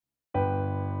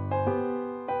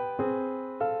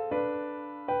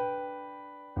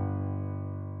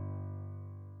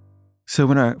So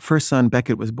when our first son,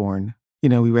 Beckett, was born,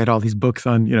 we read all these books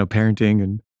on, parenting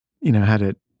and, how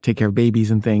to take care of babies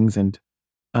and things. And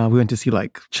we went to see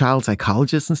like child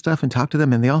psychologists and stuff and talk to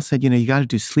them. And they all said, you got to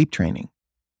do sleep training.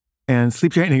 And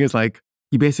sleep training is like,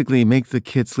 you basically make the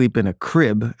kid sleep in a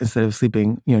crib instead of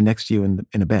sleeping, next to you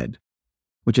in a bed,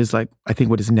 which is like, I think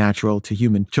what is natural to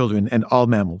human children and all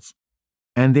mammals.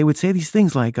 And they would say these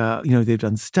things like, they've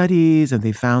done studies and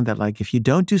they found that like, if you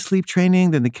don't do sleep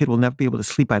training, then the kid will never be able to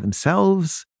sleep by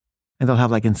themselves and they'll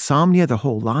have like insomnia their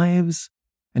whole lives.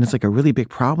 And it's like a really big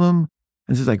problem.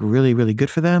 And this is like really, really good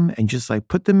for them. And just like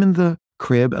put them in the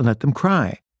crib and let them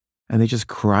cry. And they just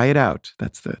cry it out.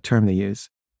 That's the term they use.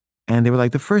 And they were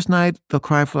like, the first night they'll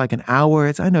cry for like an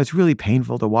hour. I know it's really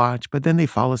painful to watch, but then they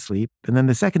fall asleep. And then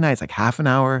the second night it's like half an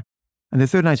hour. And the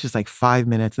third night's just like 5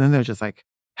 minutes. And then they're just like,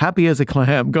 happy as a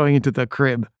clam going into the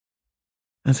crib.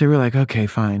 And so we're like, okay,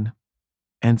 fine.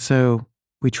 And so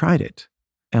we tried it.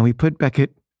 And we put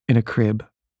Beckett in a crib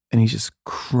and he's just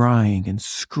crying and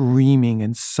screaming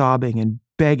and sobbing and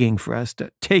begging for us to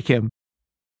take him.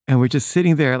 And we're just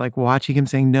sitting there like watching him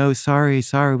saying, no, sorry,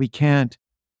 we can't.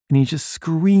 And he's just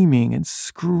screaming and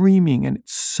screaming and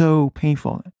it's so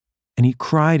painful. And he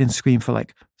cried and screamed for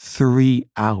like 3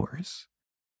 hours.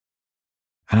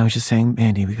 And I was just saying,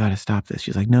 Mandy, we got to stop this.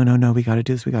 She's like, no, we got to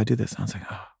do this. We got to do this. And I was like,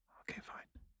 oh, okay, fine.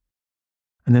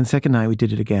 And then second night we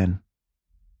did it again.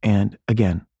 And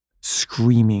again,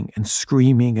 screaming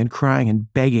and crying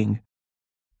and begging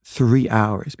 3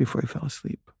 hours before he fell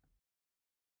asleep.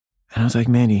 And I was like,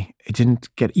 Mandy, it didn't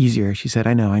get easier. She said,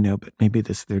 I know, but maybe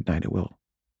this third night it will.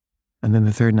 And then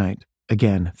the third night,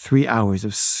 again, 3 hours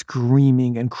of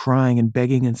screaming and crying and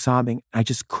begging and sobbing. I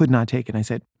just could not take it. And I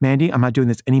said, Mandy, I'm not doing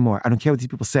this anymore. I don't care what these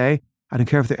people say. I don't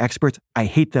care if they're experts. I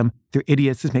hate them. They're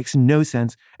idiots. This makes no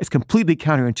sense. It's completely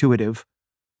counterintuitive.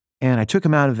 And I took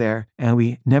him out of there and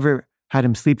we never had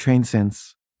him sleep trained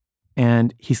since.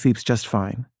 And he sleeps just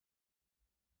fine.